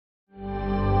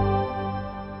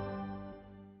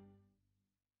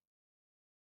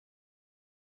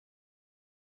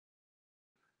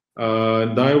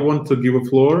And I want to give a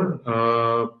floor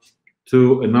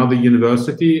to another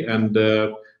university, and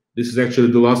this is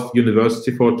actually the last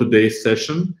university for today's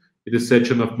session. It is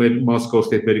Sechenov Moscow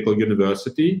State Medical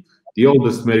University, the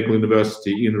oldest medical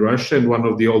university in Russia and one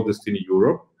of the oldest in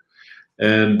Europe.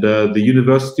 And the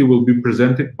university will be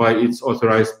presented by its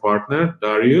authorized partner,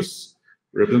 Darius,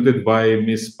 represented by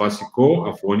Ms.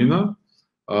 Pasiko, Afonina.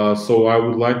 So I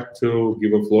would like to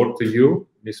give a floor to you,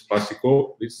 Ms.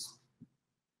 Pasiko, please.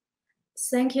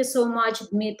 Thank you so much,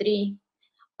 Dmitry.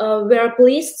 We are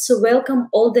pleased to welcome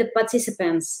all the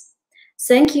participants.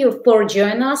 Thank you for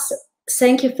joining us.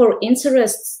 Thank you for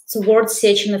interest towards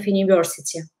Sechenov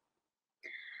University.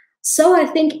 So I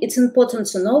think it's important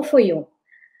to know for you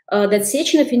that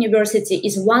Sechenov University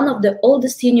is one of the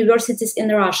oldest universities in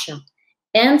Russia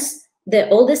and the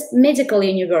oldest medical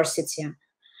university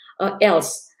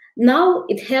else. Now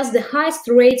it has the highest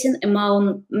rating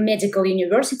among medical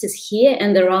universities here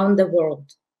and around the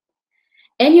world.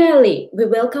 Annually, we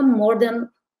welcome more than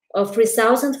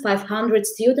 3,500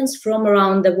 students from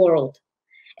around the world.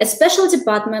 A special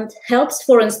department helps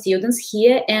foreign students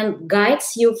here and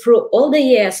guides you through all the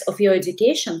years of your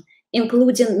education,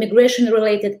 including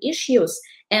migration-related issues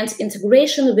and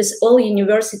integration with all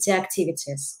university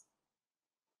activities.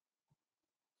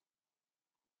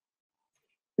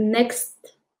 Next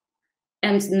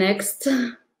and next.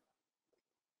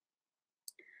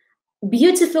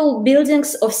 Beautiful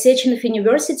buildings of Sechenov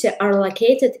University are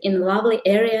located in a lovely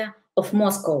area of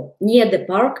Moscow, near the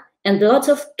park, and lots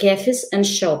of cafes and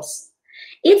shops.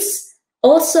 It's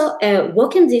also a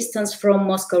walking distance from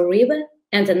Moscow River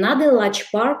and another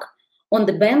large park on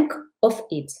the bank of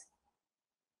it.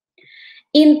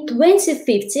 In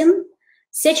 2015,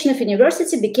 Sechenov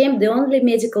University became the only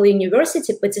medical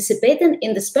university participating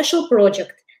in the special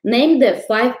project named the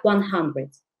 5100.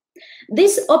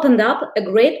 This opened up a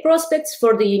great prospects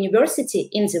for the university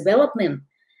in development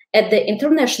at the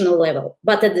international level,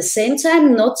 but at the same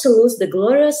time not to lose the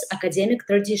glorious academic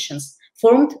traditions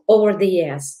formed over the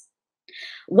years.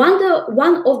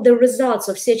 One of the results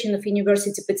of Sechenov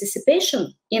University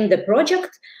participation in the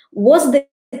project was the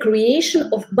creation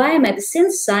of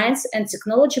Biomedicine, Science and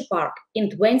Technology Park in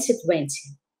 2020.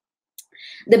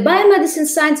 The Biomedicine,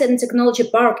 Science and Technology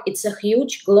Park is a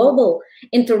huge global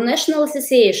international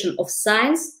association of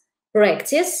science,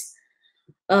 practice,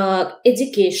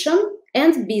 education,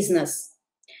 and business.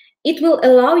 It will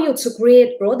allow you to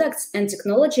create products and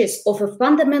technologies of a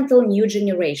fundamental new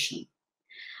generation.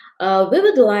 We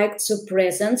would like to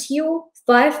present you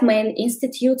 5 main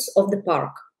institutes of the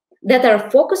park that are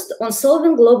focused on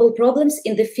solving global problems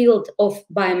in the field of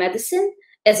biomedicine,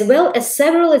 as well as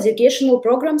several educational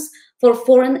programs for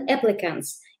foreign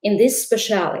applicants in this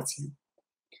specialty.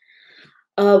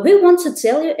 We want to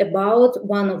tell you about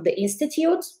one of the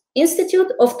institutes,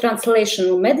 Institute of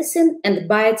Translational Medicine and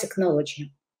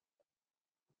Biotechnology.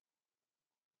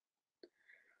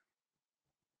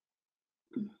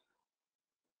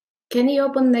 Can you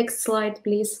open next slide,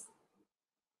 please?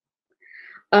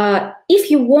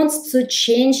 If you want to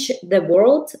change the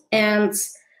world and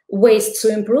ways to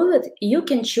improve it, you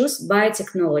can choose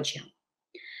biotechnology.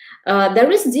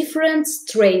 There is different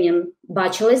training,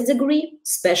 bachelor's degree,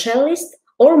 specialist,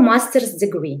 or master's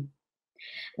degree.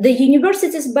 The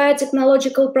university's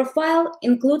biotechnological profile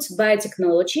includes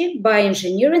biotechnology,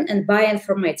 bioengineering, and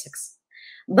bioinformatics.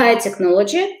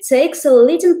 Biotechnology takes a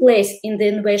leading place in the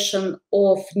invention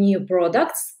of new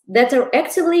products that are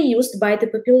actively used by the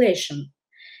population.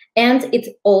 And it's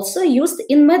also used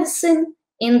in medicine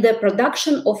in the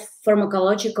production of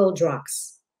pharmacological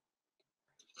drugs.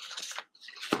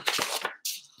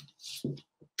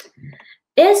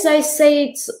 As I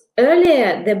said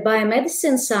earlier, the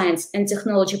Biomedicine, Science and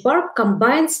Technology Park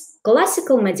combines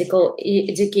classical medical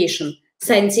education,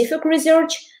 scientific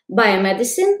research,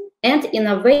 biomedicine, and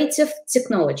innovative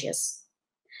technologies.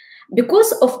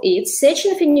 Because of it,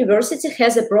 Sechenov University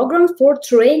has a program for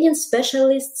training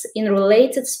specialists in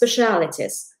related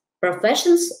specialties,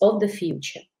 professions of the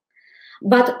future.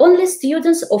 But only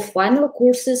students of final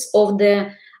courses of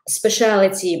the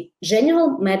specialty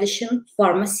general medicine,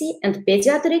 pharmacy, and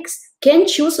pediatrics can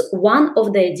choose one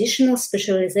of the additional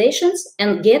specializations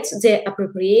and get the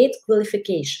appropriate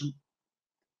qualification.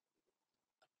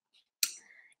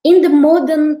 In the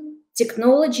modern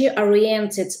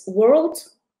technology-oriented world,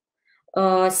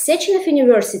 Sechenov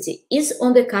University is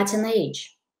on the cutting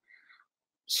edge.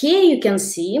 Here you can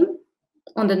see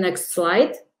on the next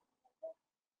slide.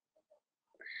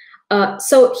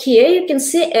 So here you can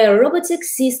see a robotic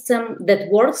system that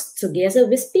works together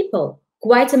with people.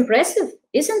 Quite impressive,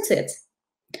 isn't it?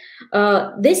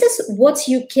 This is what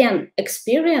you can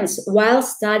experience while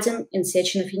studying in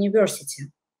Sechenov University.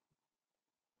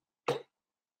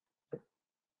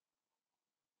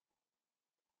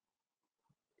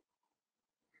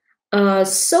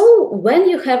 So when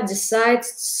you have decided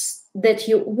that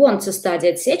you want to study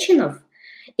at Sechenov,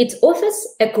 it offers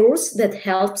a course that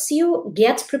helps you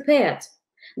get prepared.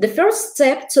 The first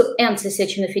step to enter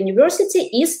Sechenov University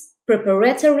is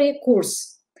preparatory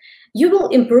course. You will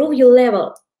improve your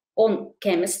level on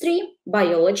chemistry,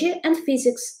 biology, and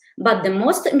physics. But the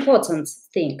most important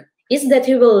thing is that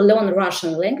you will learn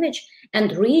Russian language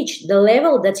and reach the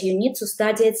level that you need to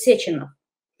study at Sechenov.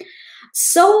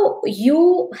 So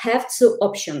you have two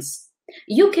options.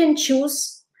 You can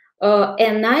choose a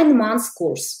 9-month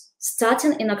course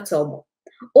starting in October,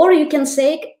 or you can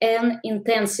take an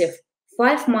intensive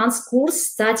 5-month course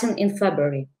starting in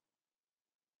February.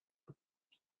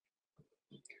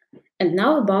 And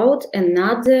now about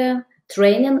another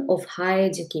training of higher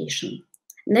education.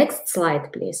 Next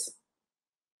slide, please.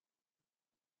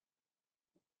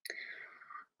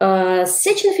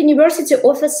 Sechenov University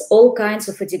offers all kinds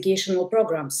of educational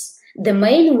programs. The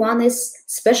main one is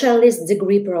specialist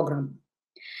degree program.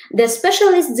 The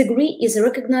specialist degree is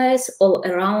recognized all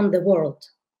around the world.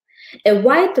 A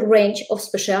wide range of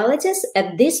specialties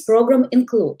at this program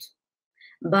include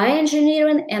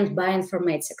bioengineering and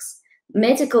bioinformatics,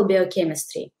 medical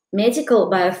biochemistry, medical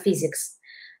biophysics,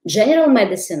 general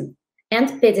medicine,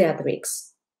 and pediatrics.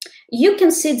 You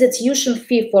can see the tuition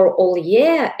fee for all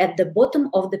year at the bottom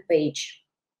of the page.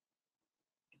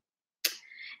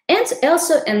 And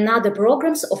also another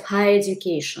programs of higher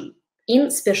education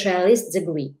in specialist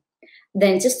degree: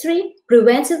 dentistry,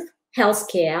 preventive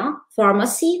healthcare,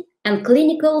 pharmacy, and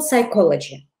clinical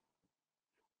psychology.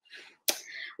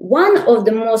 One of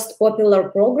the most popular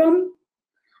programs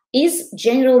is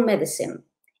general medicine.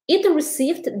 It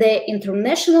received the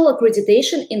international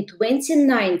accreditation in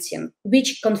 2019,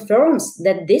 which confirms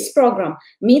that this program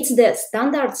meets the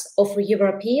standards of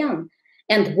European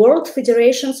and World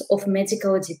Federations of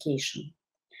Medical Education.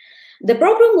 The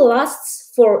program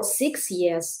lasts for 6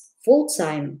 years,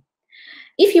 full-time.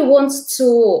 If you want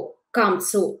to come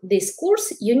to this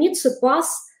course, you need to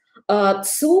pass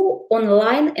 2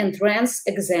 online entrance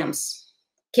exams.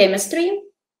 Chemistry,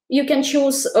 you can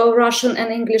choose Russian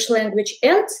and English language,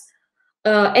 and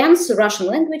Russian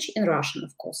language in Russian,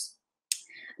 of course.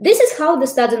 This is how the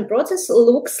studying process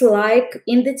looks like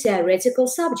in the theoretical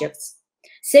subjects.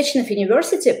 Sechenov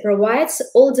University provides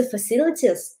all the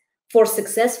facilities for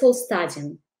successful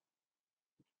studying.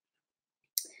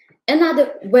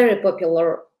 Another very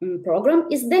popular program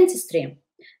is dentistry.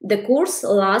 The course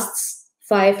lasts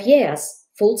 5 years,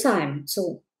 full-time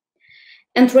too.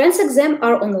 Entrance exams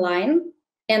are online,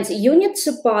 and you need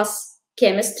to pass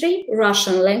chemistry,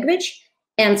 Russian language,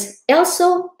 and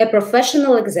also a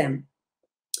professional exam.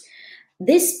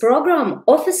 This program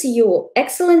offers you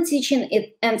excellent teaching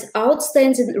and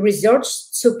outstanding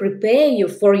research to prepare you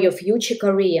for your future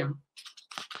career.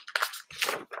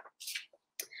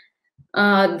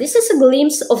 This is a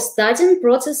glimpse of studying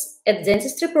process at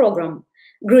dentistry program.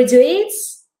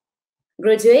 Graduates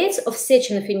of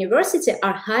Sechenov University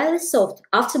are highly sought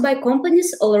after by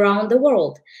companies all around the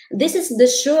world. This is the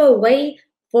sure way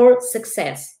for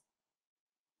success.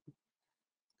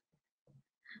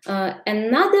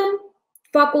 Another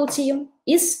faculty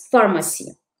is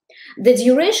pharmacy. The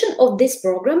duration of this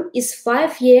program is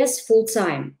 5 years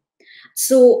full-time.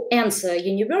 To enter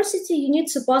university, you need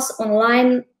to pass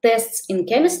online tests in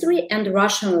chemistry and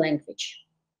Russian language.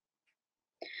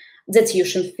 The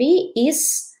tuition fee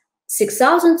is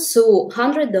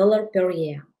 $6,200 per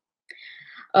year.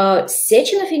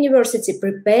 Sechenov University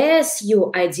prepares you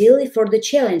ideally for the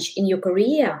challenge in your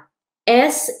career,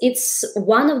 as it's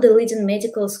one of the leading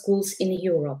medical schools in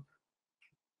Europe.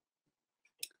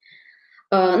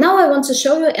 Now I want to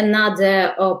show you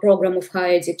another program of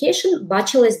higher education,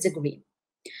 bachelor's degree.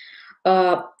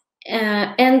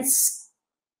 And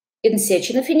in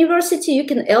Sechenov University, you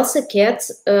can also get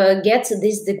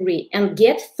this degree and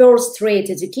get first-rate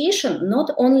education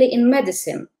not only in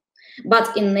medicine,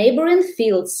 but in neighboring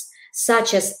fields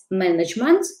such as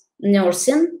management,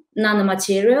 nursing,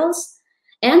 nanomaterials,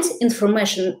 and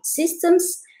information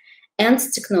systems and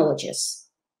technologies.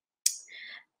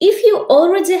 If you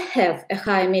already have a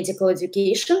higher medical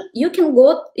education, you can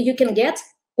get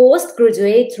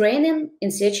postgraduate training in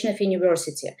Sechenov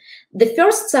University. The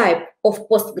first type of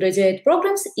postgraduate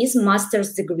programs is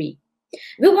master's degree.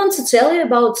 We want to tell you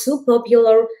about 2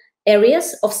 popular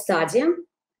areas of study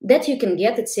that you can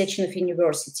get at Sechenov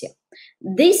University.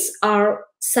 These are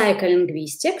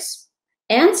psycholinguistics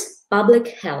and public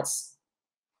health.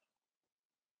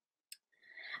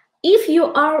 If you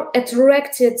are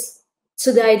attracted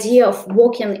to the idea of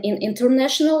working in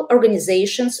international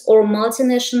organizations or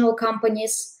multinational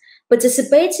companies,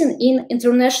 participating in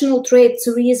international trade,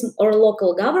 tourism, or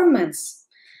local governments,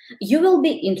 you will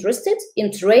be interested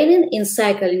in training in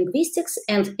psycholinguistics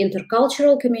and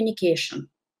intercultural communication.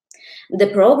 The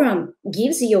program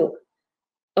gives you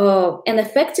an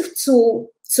effective tool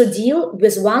to deal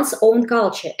with one's own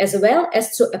culture, as well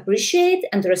as to appreciate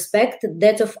and respect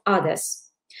that of others.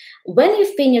 When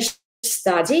you finish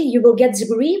study, you will get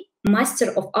degree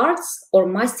Master of Arts or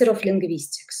Master of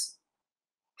Linguistics.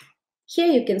 Here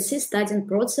you can see studying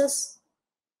process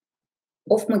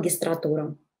of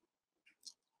magistratura.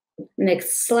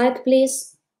 Next slide,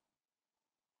 please.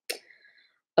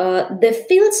 The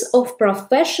fields of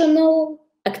professional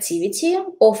activity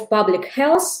of public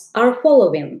health are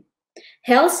following: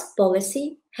 health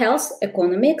policy, health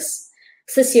economics,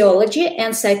 sociology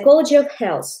and psychology of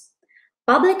health,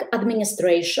 public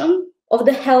administration of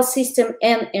the health system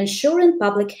and ensuring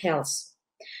public health.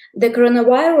 The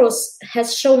coronavirus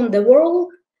has shown the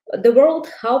world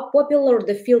how popular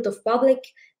the field of public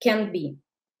can be.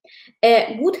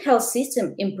 A good health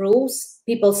system improves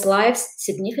people's lives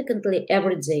significantly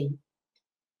every day.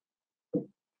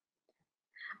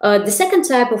 The second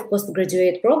type of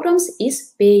postgraduate programs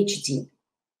is PhD.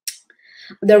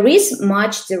 There is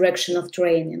much direction of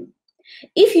training.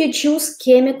 If you choose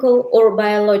chemical or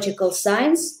biological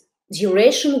science,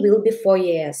 duration will be 4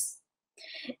 years.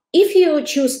 If you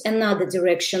choose another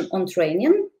direction on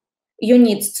training, you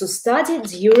need to study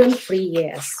during 3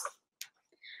 years.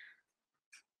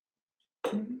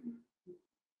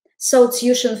 So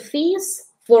tuition fees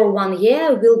for 1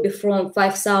 year will be from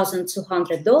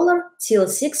 $5,200 till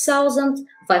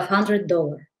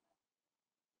 $6,500.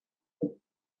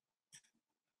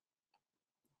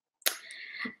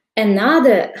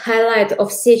 Another highlight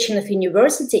of Sechenov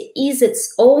University is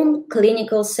its own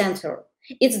clinical center.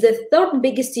 It's the third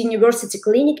biggest university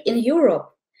clinic in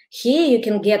Europe. Here you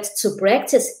can get to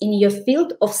practice in your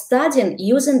field of studying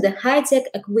using the high-tech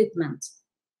equipment.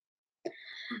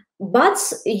 But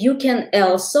you can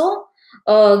also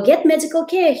get medical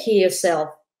care here yourself.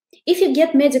 If you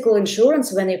get medical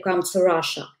insurance when you come to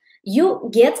Russia, you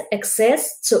get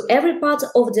access to every part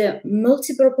of the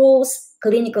multipurpose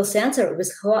clinical center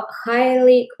with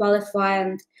highly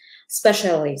qualified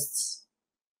specialists.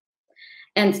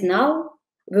 And now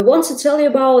we want to tell you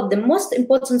about the most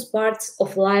important parts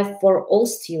of life for all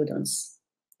students.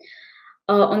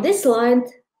 On this slide,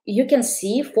 you can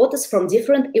see photos from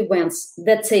different events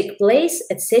that take place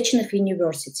at Sechenov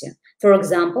University. For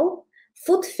example,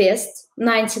 Food Fest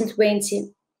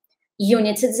 1920,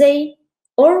 Unity Day,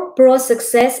 or Pro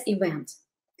Success event.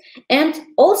 And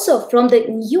also from the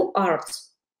New Art.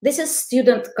 This is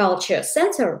Student Culture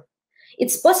Center.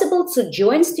 It's possible to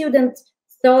join student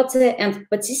thought and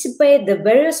participate in the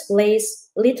various plays,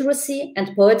 literacy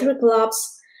and poetry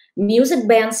clubs, music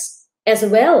bands, as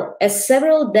well as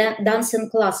several dancing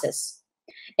classes.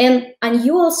 An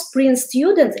annual spring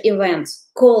student event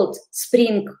called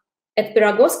Spring at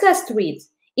Pirogovskaya Street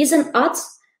is an art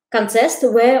contest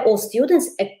where all students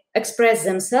express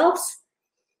themselves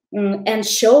and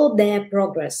show their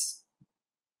progress.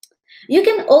 You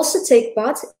can also take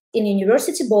part in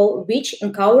University Ball, which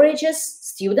encourages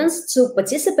students to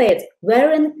participate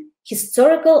wearing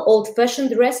historical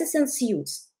old-fashioned dresses and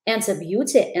suits, and a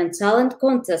beauty and talent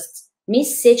contest,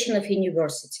 Miss Sechenov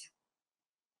University.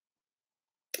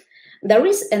 There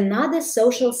is another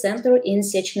social center in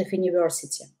Sechenov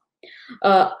University.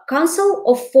 Council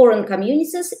of Foreign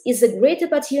Communities is a great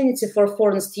opportunity for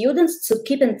foreign students to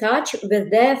keep in touch with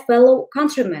their fellow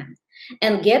countrymen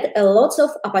and get a lot of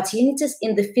opportunities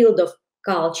in the field of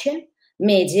culture,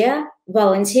 media,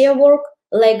 volunteer work,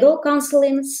 legal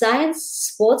counseling, science,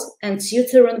 sports, and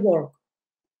tutoring work.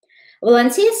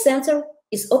 Volunteer Center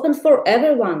is open for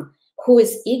everyone who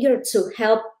is eager to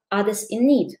help others in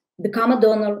need, become a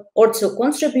donor, or to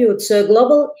contribute to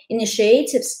global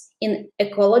initiatives in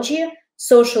ecology,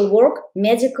 social work,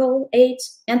 medical aid,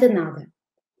 and another.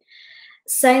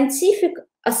 Scientific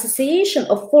Association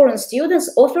of Foreign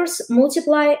Students offers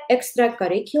multiple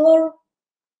extracurricular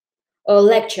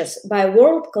lectures by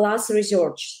world-class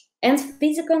research and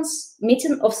physicians,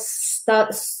 meeting of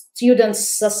student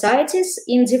societies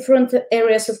in different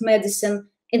areas of medicine,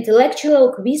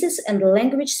 intellectual quizzes, and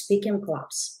language-speaking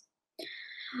clubs.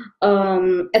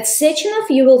 At Sechenov,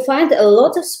 you will find a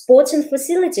lot of sporting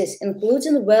facilities,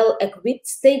 including well-equipped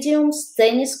stadiums,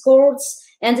 tennis courts,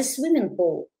 and a swimming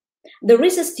pool. There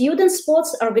is a student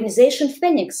sports organization,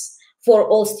 Phoenix, for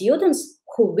all students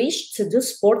who wish to do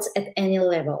sports at any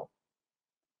level.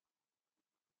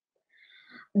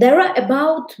 There are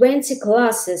about 20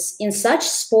 classes in such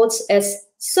sports as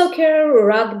soccer,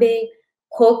 rugby,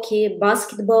 hockey,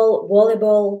 basketball,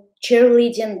 volleyball,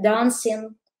 cheerleading,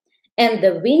 dancing, and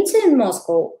the winter in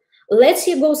Moscow lets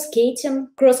you go skating,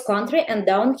 cross-country and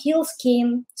downhill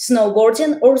skiing,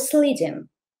 snowboarding or sledding.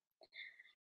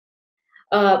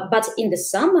 But in the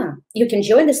summer, you can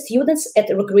join the students at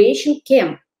a recreation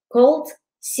camp called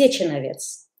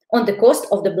Sechenov on the coast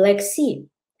of the Black Sea.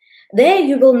 There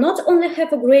you will not only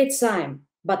have a great time,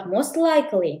 but most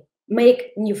likely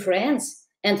make new friends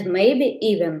and maybe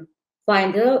even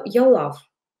find your love.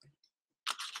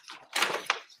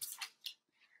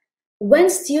 When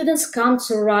students come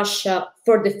to Russia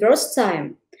for the first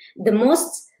time, the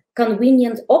most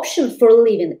convenient option for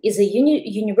living is a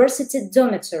university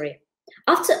dormitory.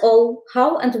 After all,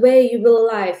 how and where you will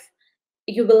live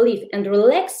and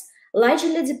relax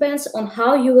largely depends on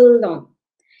how you will learn.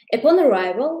 Upon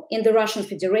arrival in the Russian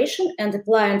Federation and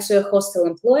applying to a hostel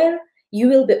employer, you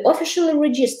will be officially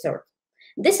registered.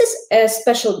 This is a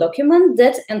special document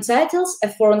that entitles a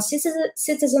foreign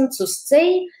citizen to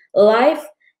stay, live,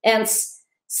 and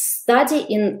study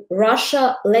in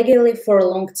Russia legally for a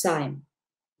long time.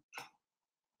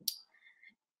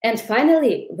 And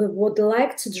finally, we would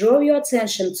like to draw your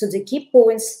attention to the key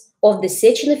points of the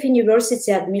Sechenov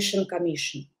University Admission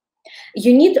Commission.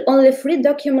 You need only 3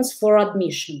 documents for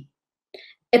admission: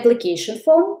 application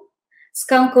form,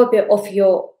 scan copy of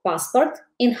your passport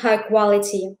in high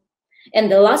quality,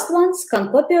 and the last one,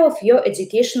 scan copy of your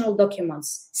educational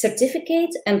documents,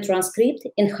 certificate and transcript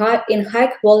in high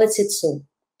quality too.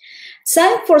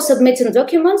 Time for submitting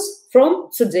documents from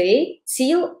today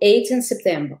till 18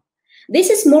 September. This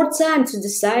is more time to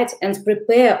decide and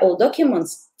prepare all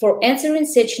documents for entering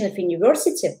Sechenov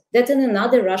University than in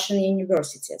another Russian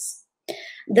universities.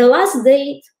 The last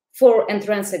date for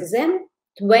entrance exam,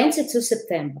 22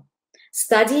 September.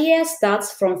 Study year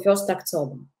starts from 1st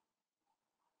October.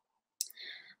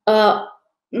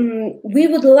 We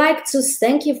would like to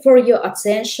thank you for your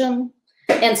attention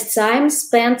and time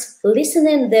spent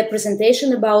listening the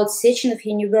presentation about Sechenov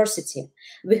University.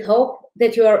 We hope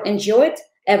that you are enjoyed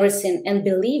everything and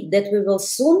believe that we will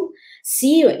soon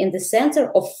see you in the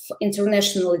Center of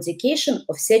International Education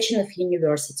of Sechenov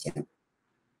University.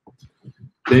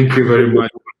 Thank you very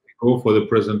much, Pasiko, for the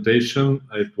presentation.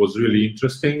 It was really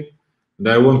interesting. And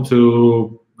I want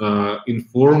to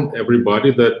inform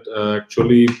everybody that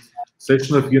actually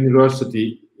Sechenov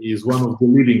University is one of the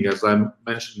leading, as I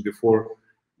mentioned before,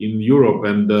 in Europe.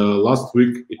 And last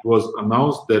week it was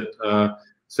announced that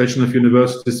Sechenov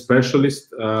University specialists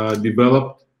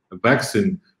developed a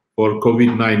vaccine for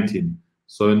COVID-19.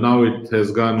 So now it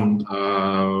has gone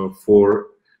for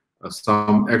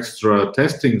some extra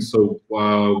testing. So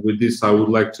with this, I would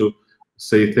like to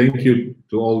say thank you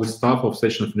to all the staff of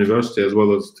Sechenov University, as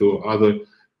well as to other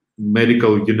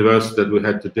medical universities that we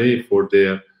had today for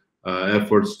their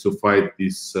efforts to fight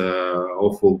this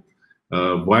awful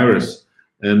virus.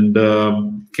 And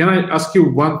can I ask you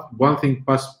one thing,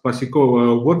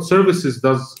 Pasiko? What services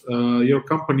does your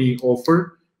company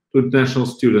offer to international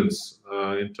students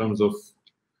in terms of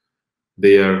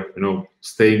their,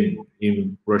 staying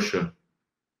in Russia?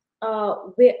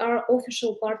 We are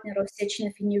official partner of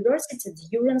Sechenov University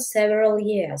during several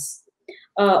years.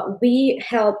 We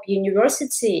help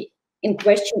university in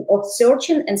question of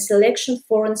searching and selection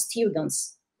foreign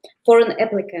students, foreign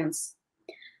applicants.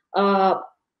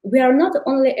 We are not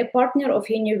only a partner of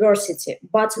university,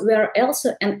 but we are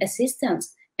also an assistant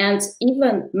and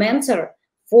even mentor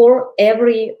for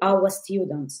every our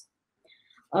students.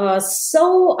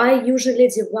 So I usually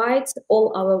divide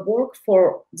all our work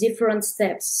for different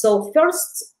steps. So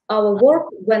first, our work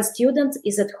when student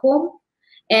is at home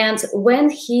and when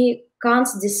he can't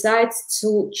decide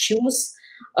to choose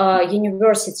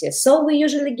university. So we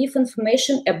usually give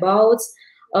information about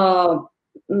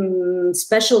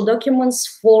special documents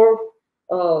for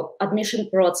admission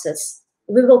process.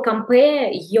 We will compare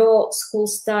your school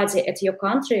study at your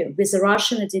country with the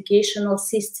Russian educational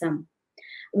system.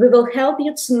 We will help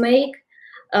you to make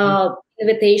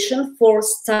invitation for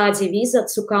study visa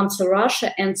to come to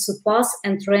Russia and to pass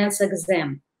entrance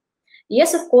exam.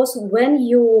 Yes, of course, when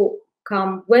you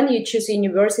choose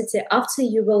university, after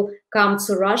you will come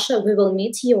to Russia, we will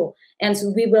meet you and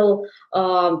we will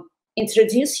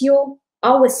introduce you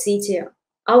our city,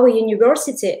 our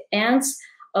university, and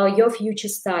your future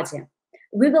study.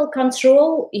 We will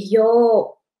control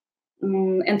your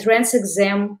entrance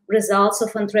exam, results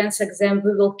of entrance exam.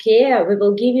 We will care, we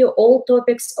will give you all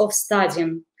topics of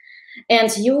studying,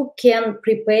 and you can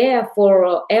prepare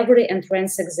for every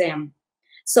entrance exam.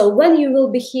 So when you will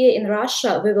be here in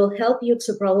Russia, we will help you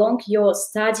to prolong your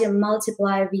study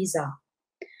multiplier visa.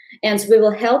 And we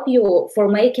will help you for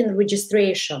making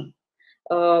registration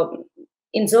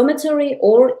in dormitory,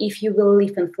 or if you will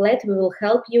live in flat, we will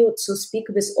help you to speak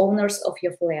with owners of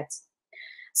your flat.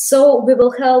 So we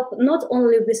will help not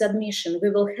only with admission,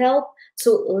 we will help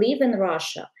to live in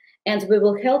Russia, and we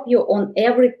will help you on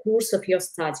every course of your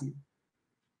study.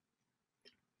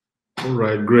 All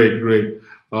right, great.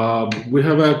 We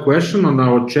have a question on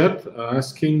our chat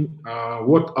asking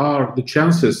what are the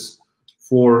chances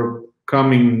for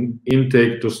coming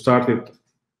intake to start it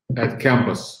at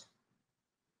campus?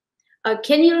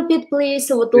 Can you repeat, please,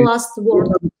 what the last word?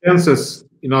 Chances,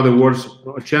 in other words,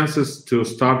 chances to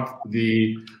start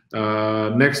the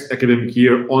next academic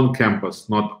year on campus,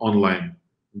 not online.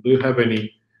 Do you have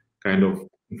any kind of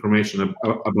information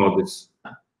about this?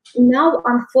 Now,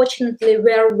 unfortunately,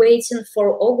 we are waiting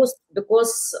for August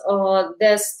because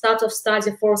the start of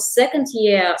study for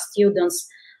second-year students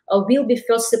will be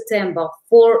 1st September.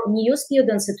 For new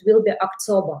students, it will be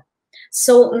October.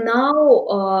 So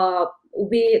now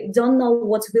we don't know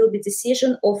what will be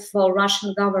decision of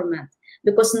Russian government,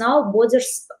 because now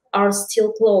borders are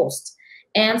still closed,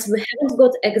 and we haven't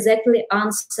got exactly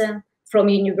answer from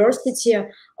university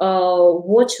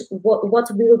what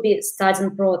will be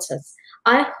studying process.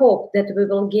 I hope that we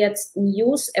will get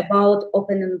news about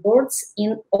opening boards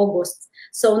in August.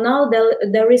 So now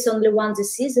there is only one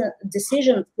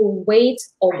decision to wait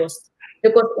August,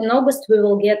 because in August we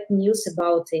will get news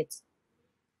about it.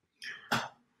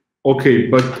 Okay,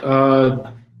 but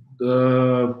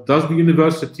does the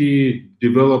university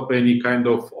develop any kind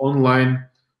of online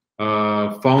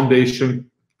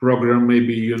foundation program?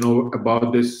 Maybe you know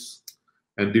about this,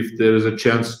 and if there is a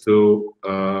chance to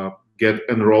get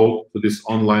enrolled to this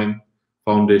online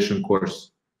foundation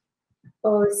course.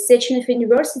 Sechenov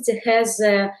University has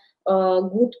a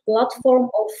good platform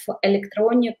of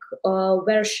electronic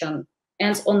version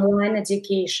and online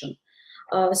education.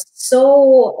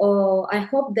 So I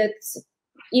hope that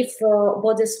if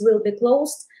borders will be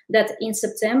closed, that in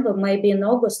September, maybe in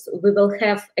August, we will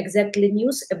have exactly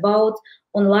news about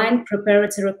online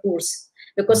preparatory course.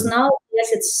 Because now, yes,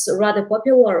 it's rather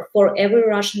popular for every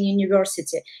Russian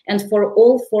university and for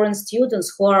all foreign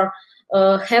students who are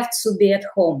have to be at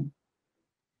home.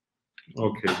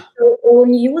 Okay. So all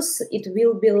news, it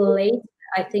will be late,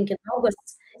 I think, in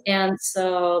August and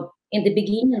in the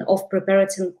beginning of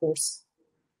preparatory course.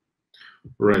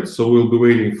 Right, so we'll be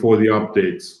waiting for the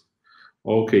updates.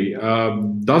 Okay,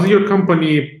 does your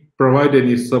company provide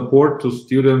any support to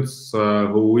students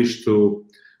who wish to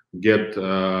get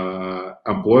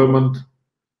employment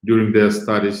during their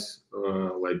studies,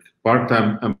 like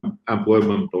part-time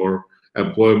employment or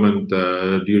employment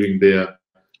during their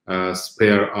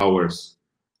spare hours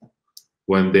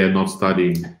when they are not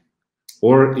studying,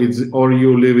 or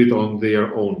you leave it on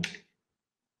their own?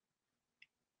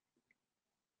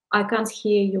 I can't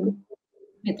hear you,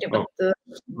 Dmitry, but the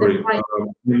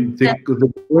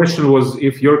question was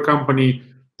if your company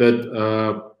that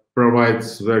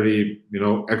provides very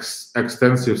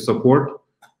extensive support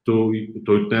to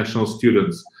international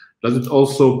students, does it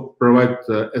also provide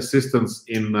assistance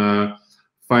in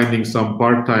finding some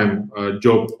part-time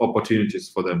job opportunities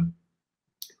for them,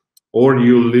 or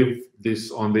you leave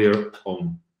this on their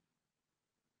own?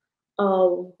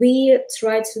 We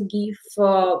try to give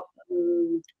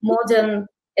modern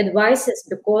advices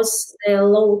because the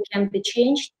law can be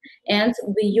changed, and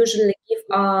we usually give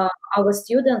our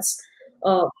students,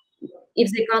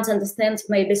 if they can't understand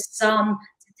maybe some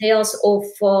details of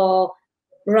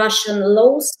Russian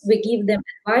laws, we give them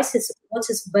advices what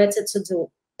is better to do.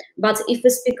 But if we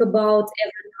speak about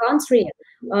every country,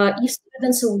 if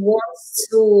students want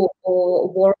to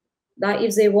work,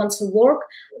 if they want to work,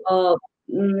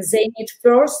 they need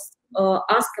first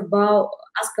ask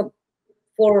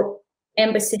for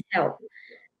embassy help,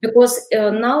 because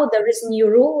now there is a new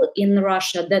rule in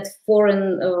Russia that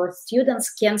foreign students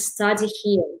can study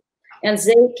here, and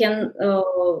they can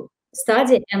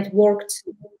study and work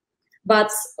too. But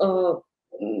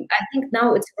I think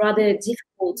now it's rather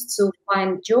difficult to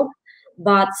find job,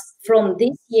 but from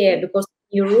this year, because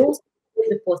new rules, it will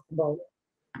be possible.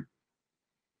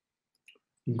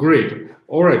 Great.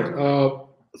 All right.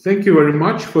 Thank you very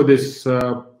much for this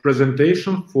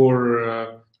presentation,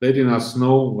 for letting us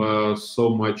know so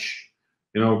much,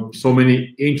 so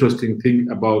many interesting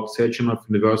things about Sechenov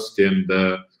University and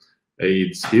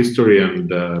its history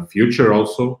and future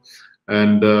also.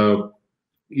 And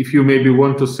if you maybe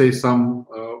want to say some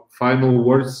final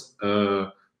words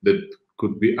that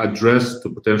could be addressed to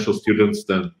potential students,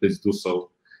 then please do so.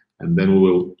 And then we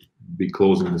will be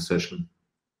closing the session.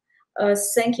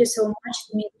 Thank you so much,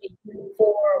 Dmitry,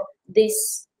 for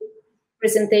this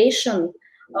presentation.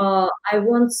 I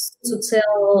want to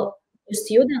tell you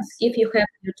students, if you have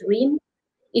your dream,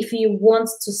 if you want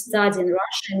to study in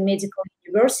Russian medical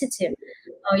university,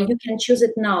 you can choose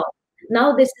it now.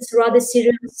 Now this is rather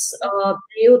serious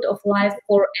period of life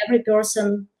for every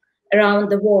person around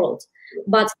the world.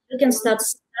 But you can start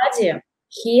study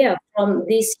here from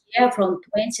this year, from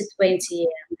 2020.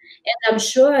 And I'm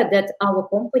sure that our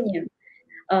company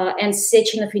and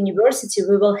Sechenov University,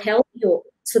 we will help you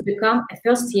to become a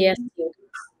first-year student.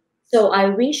 So I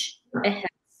wish a happy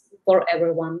for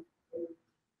everyone.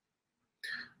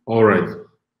 All right.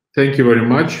 Thank you very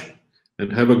much,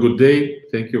 and have a good day.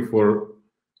 Thank you for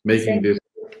making this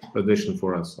addition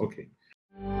for us. Okay.